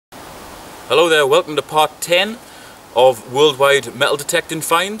Hello there, welcome to part 10 of worldwide metal detecting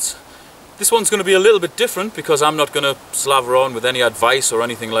finds. This one's going to be a little bit different because I'm not going to slaver on with any advice or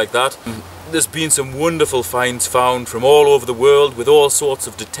anything like that. There's been some wonderful finds found from all over the world with all sorts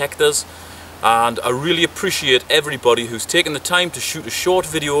of detectors, and I really appreciate everybody who's taken the time to shoot a short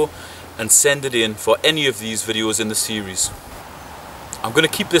video and send it in for any of these videos in the series. I'm going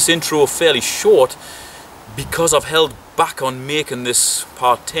to keep this intro fairly short because I've held back on making this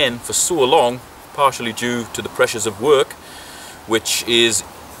part 10 for so long, partially due to the pressures of work, which is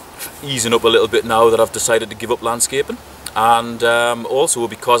easing up a little bit now that I've decided to give up landscaping, and also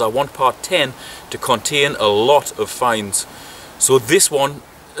because I want part 10 to contain a lot of finds. So this one,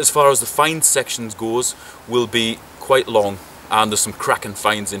 as far as the finds sections goes, will be quite long, and there's some cracking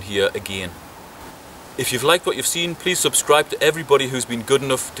finds in here again. If you've liked what you've seen, please subscribe to everybody who's been good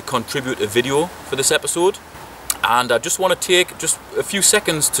enough to contribute a video for this episode. And I just want to take just a few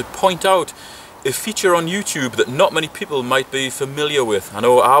seconds to point out a feature on YouTube that not many people might be familiar with. I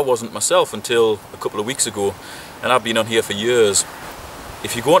know I wasn't myself until a couple of weeks ago, and I've been on here for years.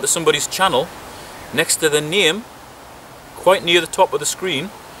 If you go onto somebody's channel, next to their name, quite near the top of the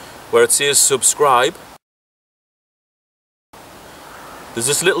screen, where it says subscribe, there's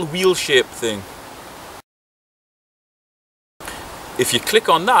this little wheel-shaped thing. If you click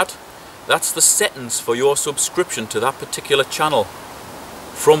on that, that's the settings for your subscription to that particular channel.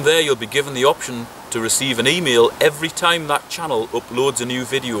 From there you'll be given the option to receive an email every time that channel uploads a new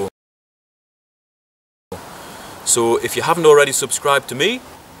video. So if you haven't already subscribed to me,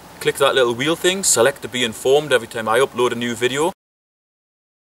 click that little wheel thing, select to be informed every time I upload a new video.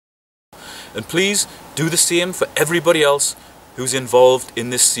 And please do the same for everybody else who's involved in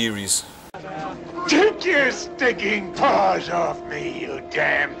this series. Take your stinking paws off me, you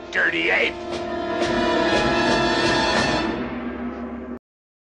damn dirty ape!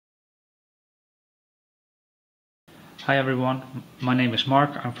 Hi everyone, my name is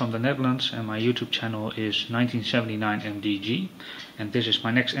Mark, I'm from the Netherlands and my YouTube channel is 1979MDG, and this is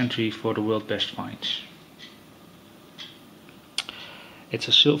my next entry for the World Best Finds. It's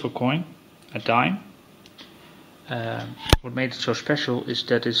a silver coin, a dime. What made it so special is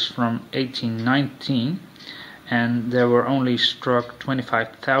that it's from 1819 and there were only struck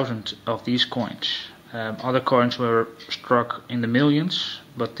 25,000 of these coins. Other coins were struck in the millions,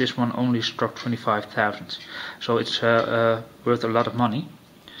 but this one only struck 25,000. So it's worth a lot of money.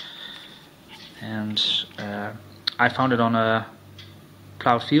 And I found it on a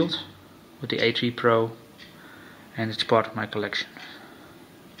plowed field with the A3 Pro, and it's part of my collection.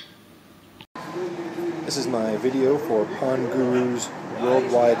 This is my video for Pondguru's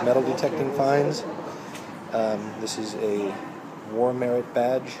worldwide metal detecting finds. This is a war merit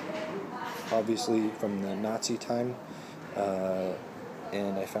badge, obviously from the Nazi time,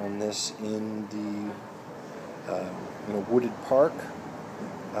 and I found this in a wooded park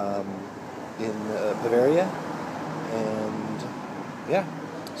in Bavaria, and yeah,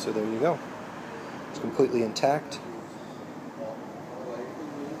 so there you go. It's completely intact.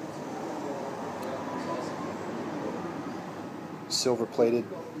 Silver-plated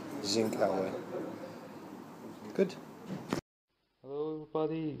zinc alloy. Good. Hello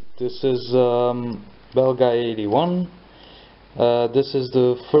everybody, this is WWII. This is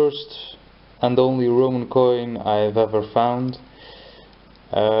the first and only Roman coin I've ever found.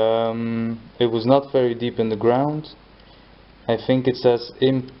 It was not very deep in the ground. I think it says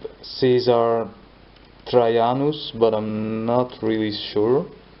Imp Caesar Trajanus, but I'm not really sure.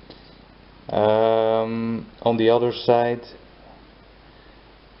 On the other side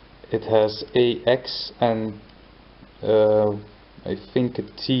it has AX and I think a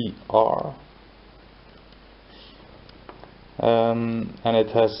TR, and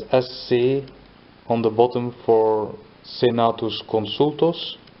it has SC on the bottom for Senatus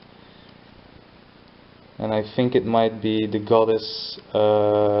Consultus, and I think it might be the goddess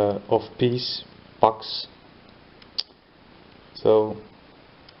of peace, Pax. So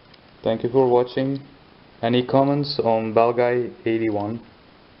thank you for watching. Any comments on WWII?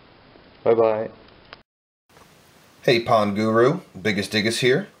 Bye bye. Hey Pondguru, Biggest Diggest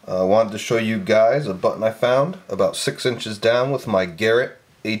here. I wanted to show you guys a button I found about 6 inches down with my Garrett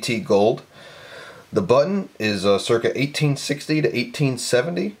AT Gold. The button is circa 1860 to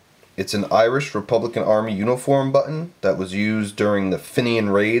 1870. It's an Irish Republican Army uniform button that was used during the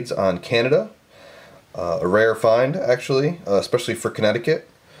Fenian raids on Canada. A rare find actually, especially for Connecticut.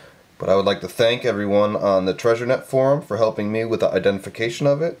 But I would like to thank everyone on the TreasureNet forum for helping me with the identification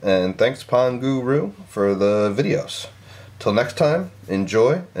of it, and thanks Pondguru for the videos. Till next time,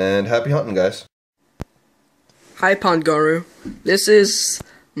 enjoy and happy hunting, guys. Hi Pondguru, this is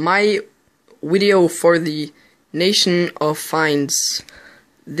my video for the Nation of Finds.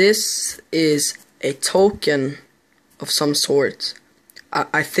 This is a token of some sort.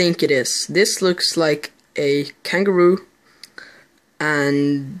 I think it is. This looks like a kangaroo,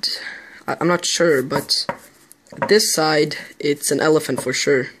 and I'm not sure, but this side it's an elephant for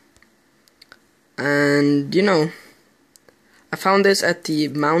sure. And you know, I found this at the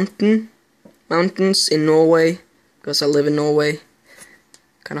mountains in Norway, because I live in Norway.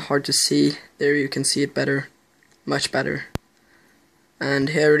 Kind of hard to see. There you can see it better, much better. And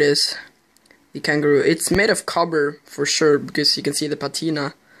here it is, the kangaroo. It's made of copper for sure, because you can see the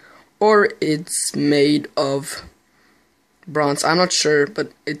patina, or it's made of bronze. I'm not sure,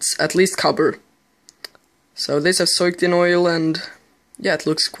 but it's at least copper. So this I've soaked in oil, and yeah, it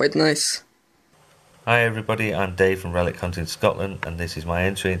looks quite nice. Hi everybody, I'm Dave from Relic Hunting Scotland, and this is my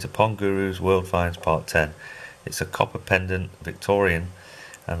entry into Pondguru's World Finds Part 10. It's a copper pendant Victorian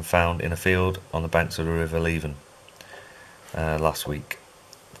and found in a field on the banks of the River Leven last week.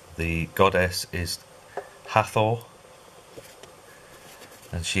 The goddess is Hathor,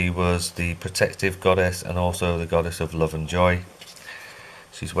 and she was the protective goddess and also the goddess of love and joy.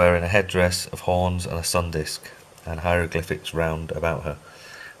 She's wearing a headdress of horns and a sun disk, and hieroglyphics round about her.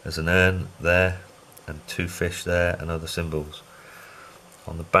 There's an urn there and two fish there and other symbols.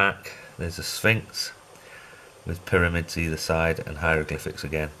 On the back there's a sphinx with pyramids either side and hieroglyphics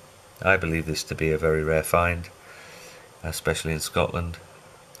again. I believe this to be a very rare find, especially in Scotland,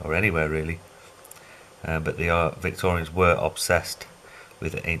 or anywhere really, but the Victorians were obsessed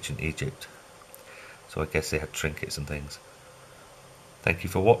with ancient Egypt, so I guess they had trinkets and things. Thank you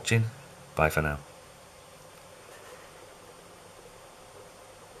for watching, bye for now.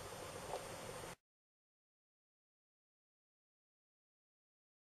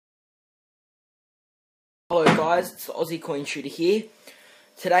 Hello guys, it's the Aussie Coin Shooter here.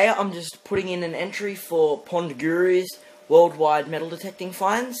 Today I'm just putting in an entry for Pondguru's worldwide metal detecting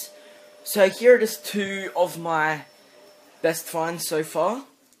finds. So here are just two of my best finds so far.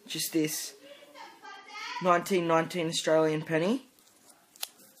 Just this 1919 Australian penny.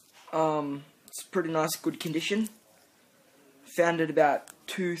 It's pretty nice, good condition. Found it about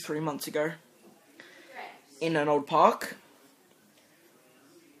 2-3 months ago in an old park.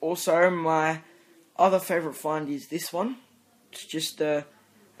 Also, my other favourite find is this one. It's just an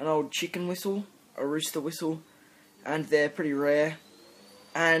old chicken whistle, a rooster whistle, and they're pretty rare.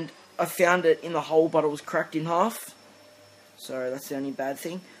 And I found it in the hole, but it was cracked in half, so that's the only bad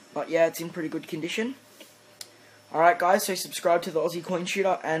thing. But yeah, it's in pretty good condition. Alright guys, so subscribe to the Aussie Coin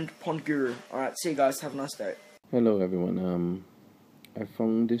Shooter and Pondguru. Alright, see you guys, have a nice day. Hello everyone, I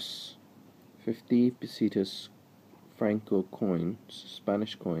found this 50 pesetas Franco coin,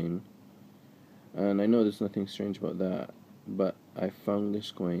 Spanish coin, and I know there's nothing strange about that, but I found this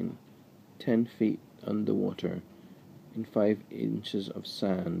coin 10 feet underwater in 5 inches of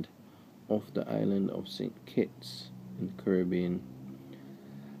sand off the island of St. Kitts in the Caribbean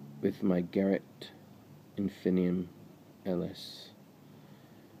with my Garrett Infinium LS.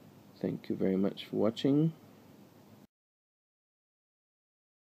 Thank you very much for watching.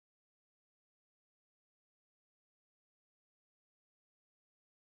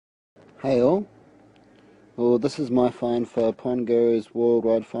 Hey all, well this is my find for Pondguru's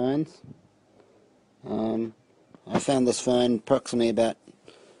worldwide finds. I found this find approximately about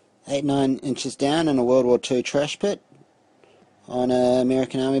 8-9 inches down in a World War II trash pit on an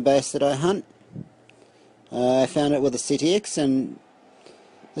American Army base that I hunt. I found it with a CTX, and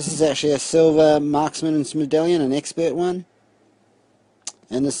this is actually a silver marksman's medallion, an expert one,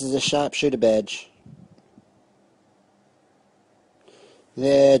 and this is a sharpshooter badge.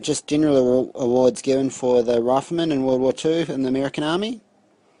 They're just general awards given for the riflemen in World War II in the American Army.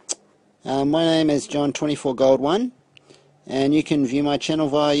 My name is John24Gold1, and you can view my channel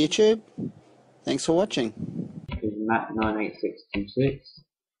via YouTube. Thanks for watching. This is Matt98626,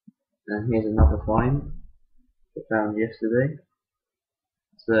 and here's another find I found yesterday.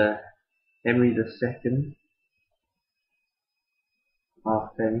 It's the Henry II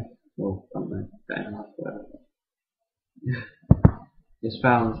halfpenny, or I don't know, better than half, whatever. It's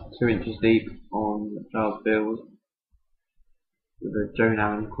found 2 inches deep on Charles Field with a Joan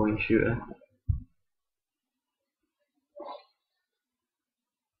Allen coin shooter.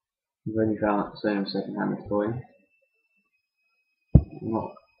 We've only found the same second-hand coin.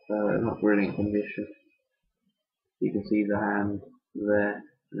 Not brilliant condition. You can see the hand there,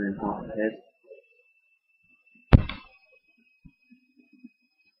 and then half the head.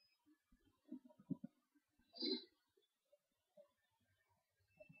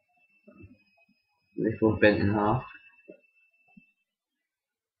 This was bent in half.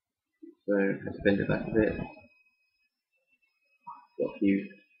 so I had to bend it back a bit.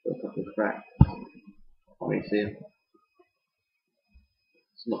 Got a couple of cracks. Can't really see them.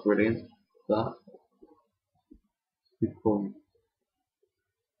 It's not brilliant, but good coin.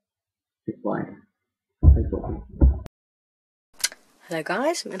 Good find. No problem. Hello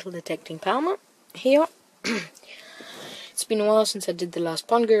guys, Metal Detecting Palmer here. It's been a while since I did the last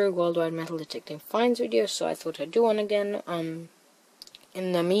Pondguru Worldwide Metal Detecting Finds video, so I thought I'd do one again.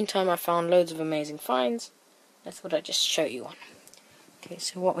 In the meantime, I found loads of amazing finds. I thought I'd just show you one. Okay,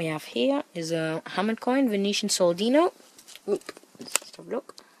 so what we have here is a hammered coin, Venetian Soldino. Oop, let's just have a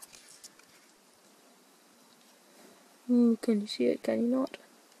look. Ooh, can you see it? Can you not?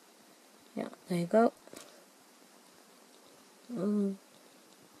 Yeah, there you go.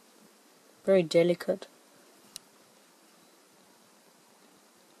 Very delicate.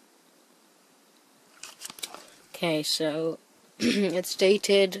 Okay, so it's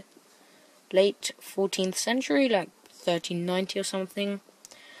dated late 14th century, like 1390 or something.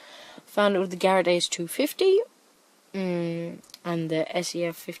 Found it with the Garrett Ace 250 and the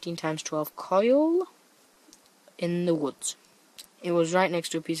SEF 15x12 coil in the woods. It was right next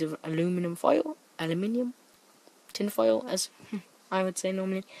to a piece of aluminium, tin foil, as I would say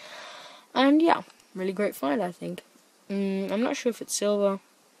normally. And yeah, really great find, I think. I'm not sure if it's silver.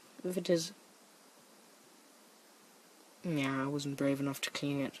 If it is, yeah, I wasn't brave enough to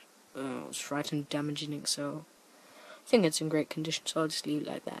clean it. I was frightened of damaging it, so I think it's in great condition, so I'll just leave it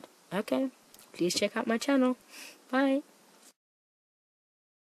like that. Okay, please check out my channel. Bye.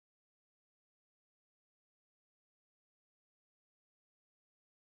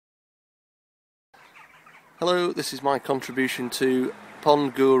 Hello, this is my contribution to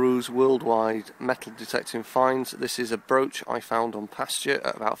Pondguru's Worldwide Metal Detecting Finds. This is a brooch I found on pasture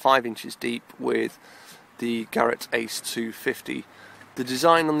at about 5 inches deep with the Garrett Ace 250. The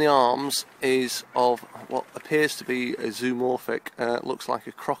design on the arms is of what appears to be a zoomorphic, looks like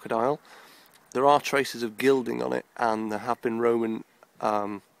a crocodile. There are traces of gilding on it, and there have been Roman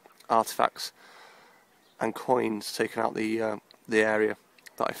artifacts and coins taken out the area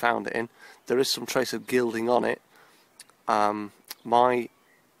that I found it in. There is some trace of gilding on it. My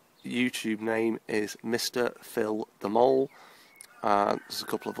YouTube name is Mr. Phil the Mole. There's a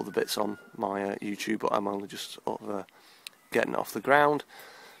couple of other bits on my YouTube, but I'm only just sort of getting it off the ground.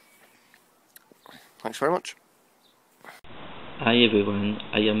 Thanks very much. Hi everyone,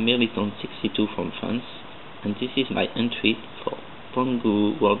 I am Militant62 from France, and this is my entry for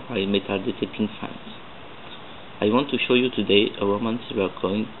Pondguru Worldwide Metal Detecting Finds. I want to show you today a Roman silver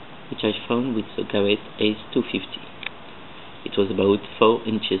coin which I found with the Garrett Ace 250. It was about 4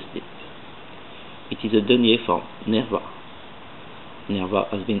 inches deep. It is a denier from Nerva. Nerva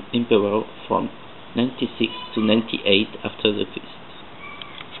has been emperor from 96 to 98 after the Christ.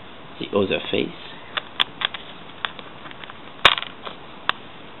 The other face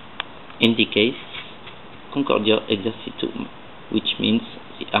indicates Concordia Exercitum, which means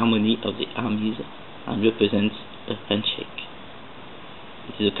the harmony of the armies and represents a handshake.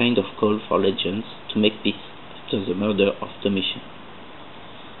 It is a kind of call for legends to make peace after the murder of Domitian.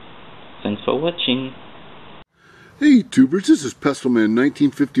 Thanks for watching. Hey tubers, this is Pestilman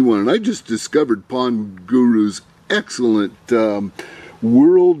 1951, and I just discovered Pondguru's excellent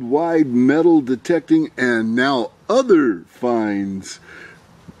worldwide metal detecting and now other finds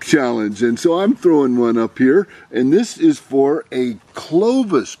challenge, and so I'm throwing one up here, and this is for a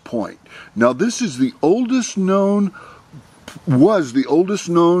Clovis point. Now this is the oldest known, was the oldest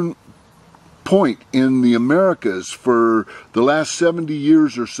known point in the Americas for the last 70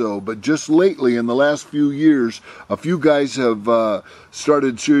 years or so, but just lately, in the last few years, a few guys have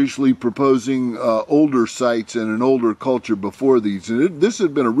started seriously proposing older sites and an older culture before these. And this has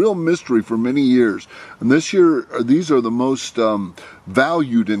been a real mystery for many years. And this year, these are the most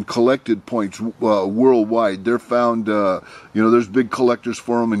valued and collected points worldwide. They're found, you know, there's big collectors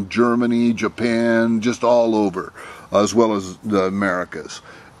for them in Germany, Japan, just all over, as well as the Americas.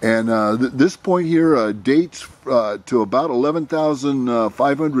 And this point here dates to about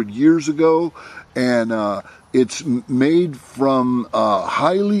 11,500 years ago, and it's made from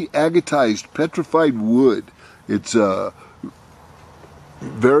highly agatized petrified wood. It's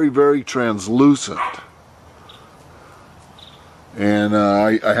very, very translucent. And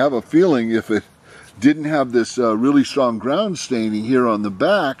I have a feeling if it didn't have this really strong ground staining here on the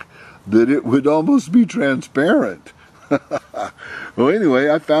back, that it would almost be transparent. Well, anyway,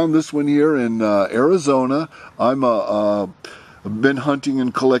 I found this one here in Arizona. I've been hunting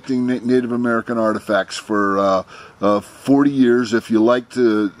and collecting Native American artifacts for 40 years. If you like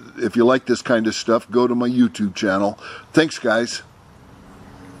this kind of stuff, go to my YouTube channel. Thanks, guys.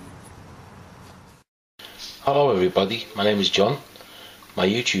 Hello everybody, my name is John. My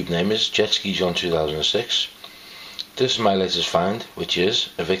YouTube name is JetSkiJohn2006. This is my latest find, which is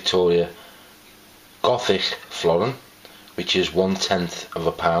a Victoria Gothic florin, which is 1/10 of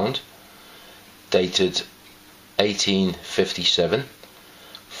a pound, dated 1857,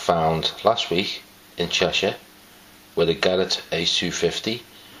 found last week in Cheshire with a Garrett A250,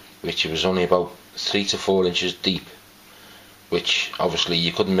 which was only about 3 to 4 inches deep, which obviously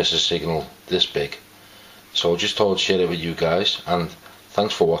you couldn't miss a signal this big. So I just thought I'd share it with you guys, and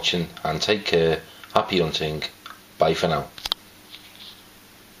thanks for watching and take care. Happy hunting. Bye for now.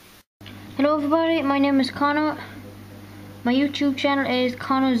 Hello everybody, my name is Connor. My YouTube channel is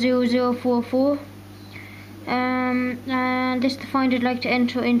Connor0044. And this is the find I'd like to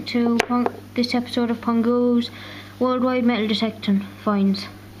enter into this episode of Ponguru's worldwide metal detecting finds.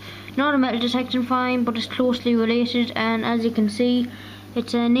 Not a metal detecting find, but it's closely related, and as you can see,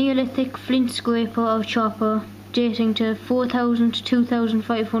 it's a Neolithic flint scraper or chopper dating to 4000 to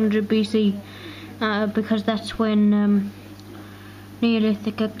 2500 BC, because that's when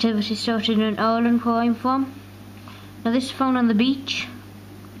Neolithic activity started in Ireland, where I'm from. Now this is found on the beach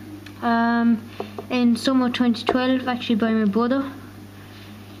in summer 2012, actually by my brother,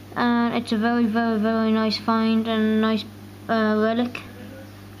 and it's a very nice find and a nice relic,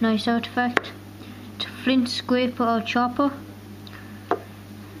 nice artifact. It's a flint scraper or chopper,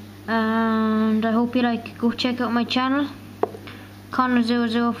 and I hope you like it. Go check out my channel,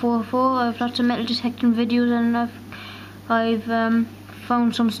 Connor0044. I have lots of metal detecting videos, and I've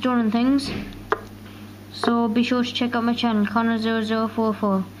found some stunning things. So be sure to check out my channel,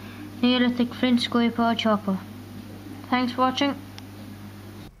 Connor0044. Neolithic flint scraper or chopper. Thanks for watching.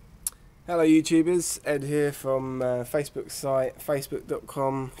 Hello YouTubers, Ed here from Facebook site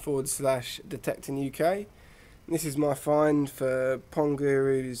facebook.com/detectinguk. This is my find for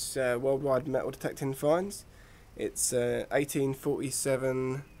Pondguru's worldwide metal detecting finds. It's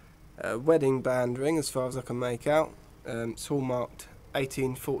 1847 wedding band ring, as far as I can make out. It's hallmarked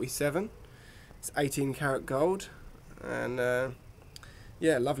 1847. It's 18 karat gold, and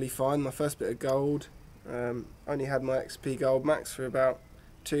yeah, lovely find. My first bit of gold. Only had my XP Gold Max for about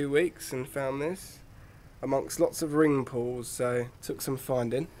 2 weeks and found this amongst lots of ring pulls, so took some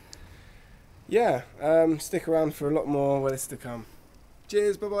finding. Yeah, stick around for a lot more with this to come.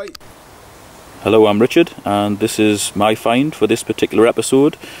 Cheers, bye bye. Hello, I'm Richard, and this is my find for this particular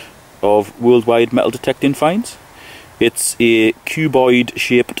episode of Worldwide Metal Detecting Finds. It's a cuboid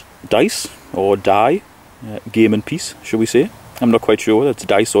shaped dice, or die, gaming piece, shall we say. I'm not quite sure whether it's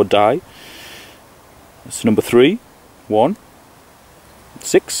dice or die. It's number 3, 1,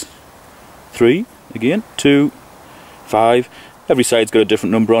 6, 3, again, 2, 5. Every side's got a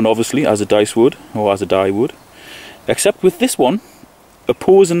different number on, obviously, as a dice would, or as a die would. Except with this one,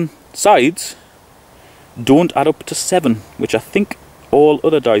 opposing sides don't add up to 7, which I think all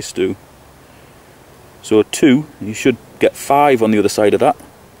other dice do. So 2, you should get 5 on the other side of that,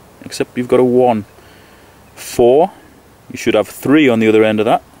 except you've got a 1. 4, you should have 3 on the other end of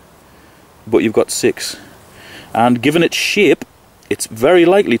that, but you've got 6. And given its shape, it's very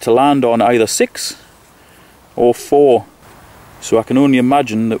likely to land on either 6 or 4. So I can only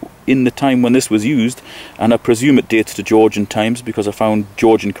imagine that in the time when this was used, and I presume it dates to Georgian times because I found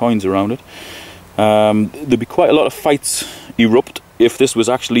Georgian coins around it, there'd be quite a lot of fights erupt if this was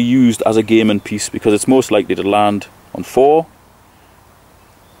actually used as a gaming piece, because it's most likely to land on 4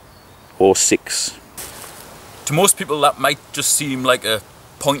 or 6. To most people that might just seem like a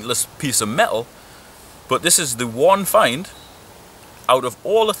pointless piece of metal, but this is the one find out of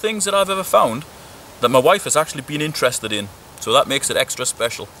all the things that I've ever found that my wife has actually been interested in, so that makes it extra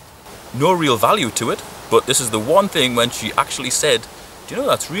special. No real value to it, but this is the one thing when she actually said, do you know,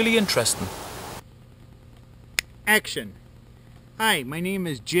 that's really interesting. Action. Hi, my name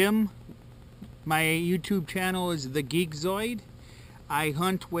is Jim. My YouTube channel is The Geekzoid. I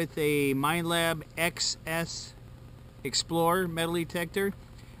hunt with a minelab XS Explorer metal detector.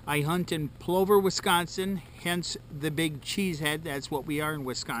 I hunt in Plover, Wisconsin, hence the big cheesehead. That's what we are in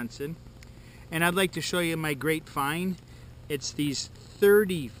Wisconsin. And I'd like to show you my great find. It's these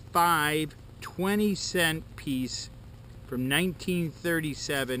 35 20-cent piece from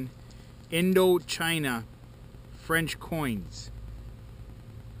 1937 Indochina French coins.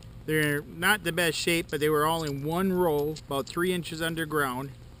 They're not the best shape, but they were all in one roll, about 3 inches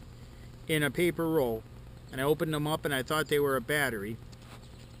underground, in a paper roll. And I opened them up and I thought they were a battery.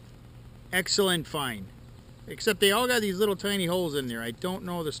 Excellent find. Except they all got these little tiny holes in there. I don't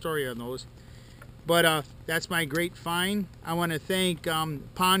know the story on those. But that's my great find. I want to thank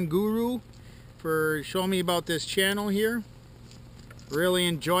Pondguru for showing me about this channel here. Really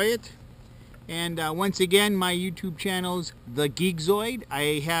enjoy it. And once again, my YouTube channel's The Geekzoid.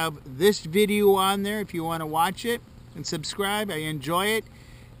 I have this video on there if you want to watch it and subscribe. I enjoy it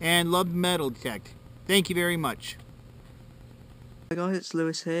and love metal detect. Thank you very much. Hi guys, it's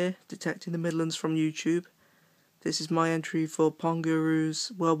Lewis here, detecting the Midlands from YouTube. This is my entry for Pondguru's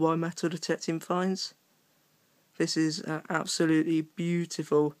worldwide metal detecting finds. This is an absolutely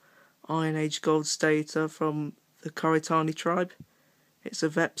beautiful Iron Age gold stator from the Koritani tribe. It's a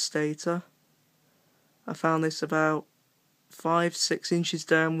VEP stator. I found this about 5-6 inches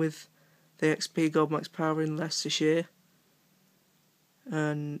down with the XP Gold Max Power in Leicestershire,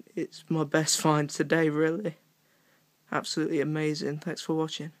 and it's my best find today, really. Absolutely amazing. Thanks for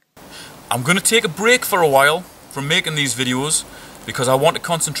watching. I'm going to take a break for a while from making these videos because I want to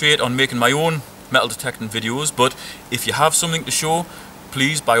concentrate on making my own metal detecting videos, but if you have something to show,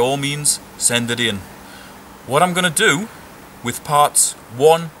 please by all means send it in. What I'm going to do with parts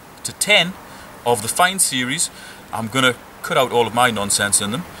 1 to 10 of the find series, I'm going to cut out all of my nonsense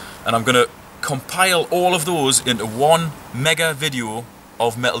in them and I'm going to compile all of those into one mega video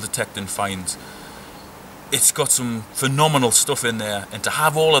of metal detecting finds. It's got some phenomenal stuff in there, and to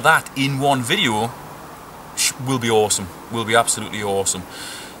have all of that in one video will be awesome, will be absolutely awesome.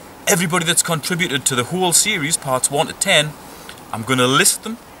 Everybody that's contributed to the whole series, parts 1 to 10, I'm going to list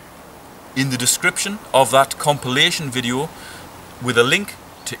them in the description of that compilation video with a link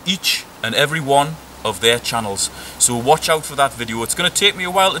to each and every one of their channels. So watch out for that video. It's going to take me a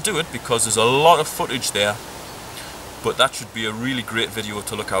while to do it because there's a lot of footage there, but that should be a really great video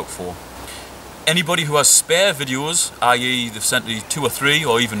to look out for. Anybody who has spare videos, i.e. they've sent me 2 or 3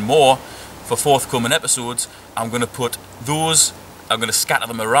 or even more for forthcoming episodes, I'm going to put those, I'm going to scatter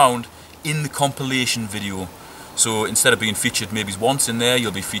them around in the compilation video. So instead of being featured maybe once in there,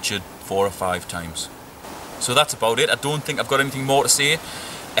 you'll be featured 4 or 5 times. So that's about it. I don't think I've got anything more to say,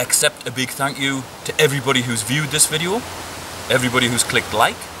 except a big thank you to everybody who's viewed this video, everybody who's clicked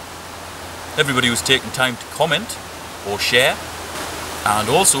like, everybody who's taken time to comment or share, and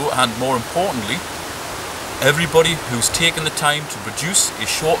also, and more importantly, everybody who's taken the time to produce a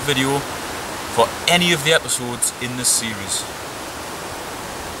short video for any of the episodes in this series.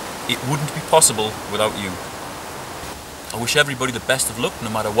 It wouldn't be possible without you. I wish everybody the best of luck, no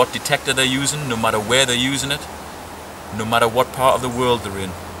matter what detector they're using, no matter where they're using it, no matter what part of the world they're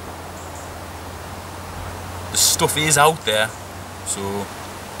in. The stuff is out there, so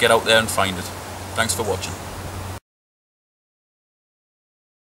get out there and find it. Thanks for watching.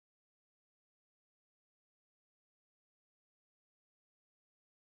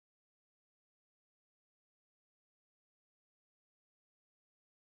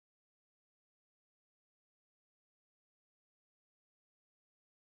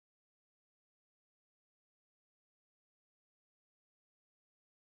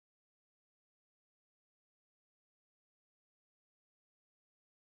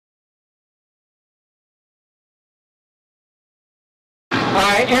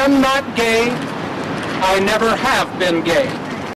 I am not gay. I never have been gay.